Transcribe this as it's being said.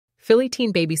Philly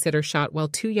teen babysitter shot while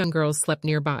two young girls slept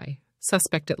nearby.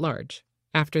 Suspect at large.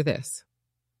 After this.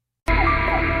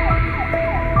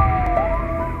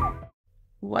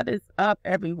 What is up,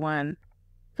 everyone?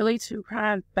 Philly True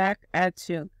Crime back at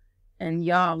you. And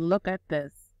y'all, look at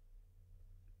this.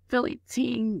 Philly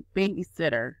teen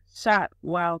babysitter shot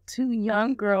while two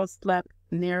young girls slept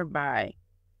nearby.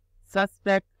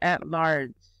 Suspect at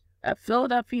large. A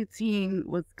Philadelphia teen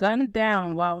was gunned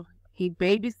down while he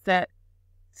babysat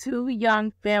two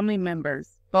young family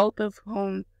members, both of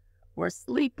whom were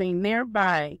sleeping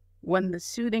nearby when the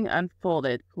shooting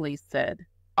unfolded, police said.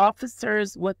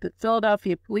 Officers with the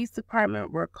Philadelphia Police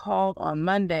Department were called on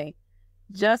Monday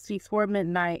just before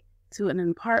midnight to an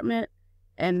apartment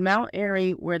in Mount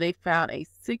Airy where they found a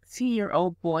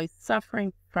 16-year-old boy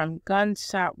suffering from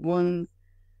gunshot wounds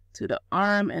to the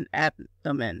arm and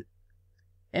abdomen,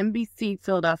 NBC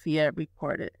Philadelphia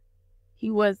reported. He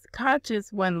was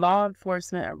conscious when law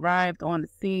enforcement arrived on the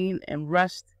scene and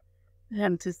rushed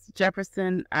him to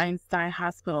Jefferson Einstein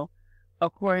Hospital,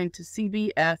 according to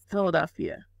CBS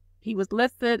Philadelphia. He was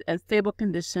listed in stable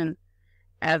condition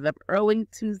as of early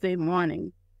Tuesday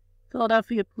morning.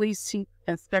 Philadelphia Police Chief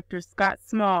Inspector Scott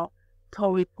Small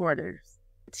told reporters.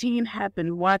 The teen had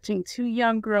been watching two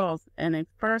young girls in a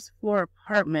first-floor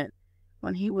apartment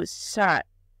when he was shot.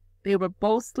 They were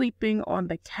both sleeping on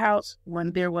the couch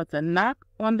when there was a knock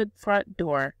on the front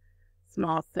door,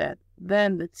 Small said.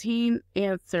 Then the teen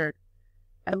answered.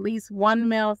 At least one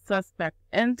male suspect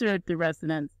entered the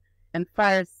residence and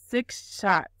fired 6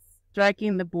 shots,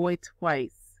 striking the boy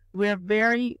twice. We're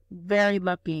very, very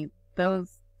lucky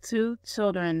those two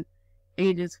children,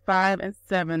 ages 5 and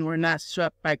 7, were not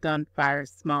struck by gunfire,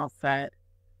 Small said,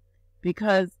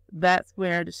 because that's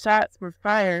where the shots were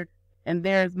fired, and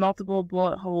there's multiple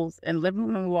bullet holes in the living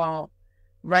room wall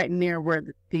right near where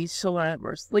these children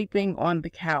were sleeping on the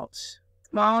couch.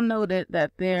 Small noted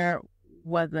that there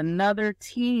was another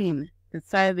teen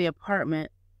inside the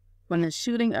apartment when the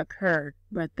shooting occurred,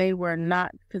 but they were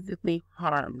not physically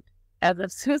harmed. As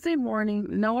of Tuesday morning,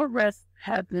 no arrests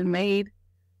have been made.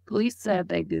 Police said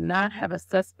they do not have a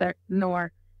suspect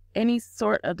nor any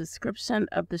sort of description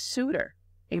of the shooter.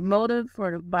 A motive for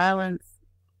the violence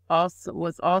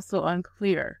was also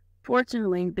unclear.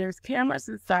 Fortunately, there's cameras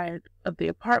inside of the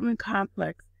apartment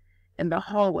complex in the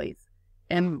hallways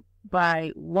and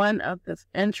by one of the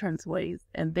entranceways,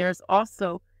 and there's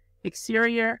also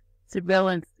exterior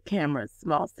surveillance cameras,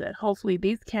 Small said. Hopefully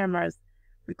these cameras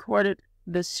recorded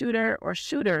the shooter or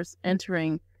shooters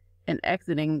entering and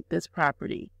exiting this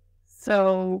property.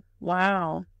 So,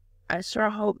 wow. I sure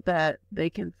hope that they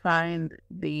can find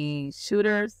the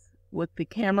shooters with the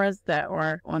cameras that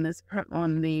are on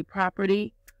the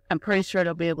property. I'm pretty sure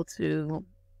they'll be able to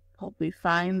hopefully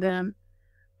find them.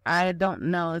 I don't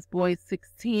know. This boy's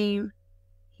 16.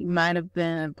 He might have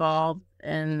been involved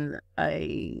in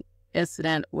a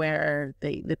incident where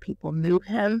the people knew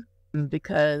him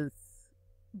because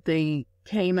they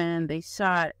came in, they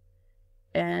shot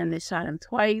him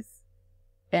twice,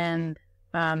 and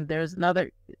there's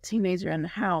another teenager in the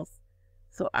house.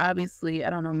 So obviously, I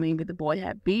don't know, maybe the boy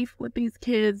had beef with these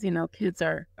kids. You know, kids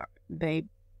they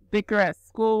bicker at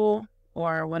school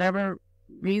or whatever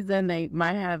reason they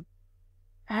might have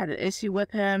had an issue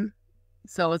with him.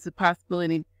 So it's a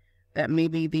possibility that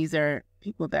maybe these are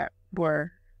people that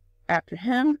were after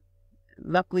him.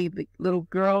 Luckily, the little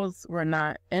girls were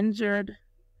not injured.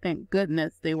 Thank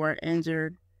goodness they weren't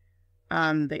injured.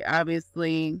 They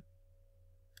obviously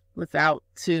was out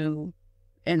to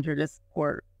injure this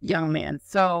poor young man.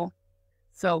 So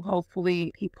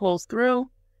hopefully he pulls through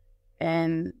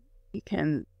and he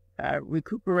can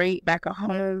recuperate back at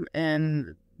home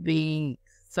and the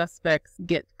suspects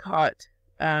get caught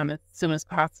as soon as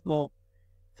possible.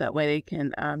 That way they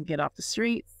can get off the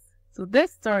streets. So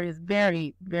this story is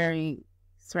very, very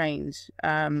strange.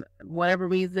 Whatever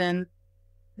reason,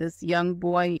 this young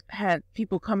boy had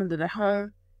people come into the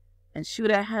home and shoot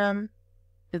at him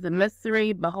is a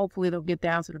mystery, but hopefully they'll get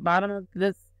down to the bottom of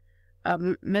this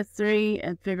mystery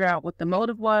and figure out what the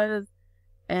motive was.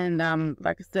 And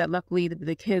like I said, luckily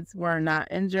the kids were not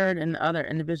injured and the other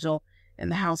individual in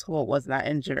the household was not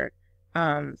injured.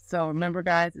 So remember,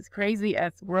 guys, as crazy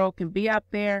as the world can be out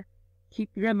there, keep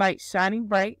your light shining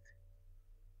bright,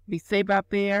 be safe out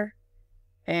there,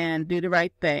 and do the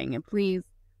right thing. And please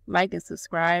like and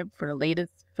subscribe for the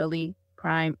latest Philly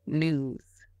crime news.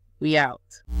 We out.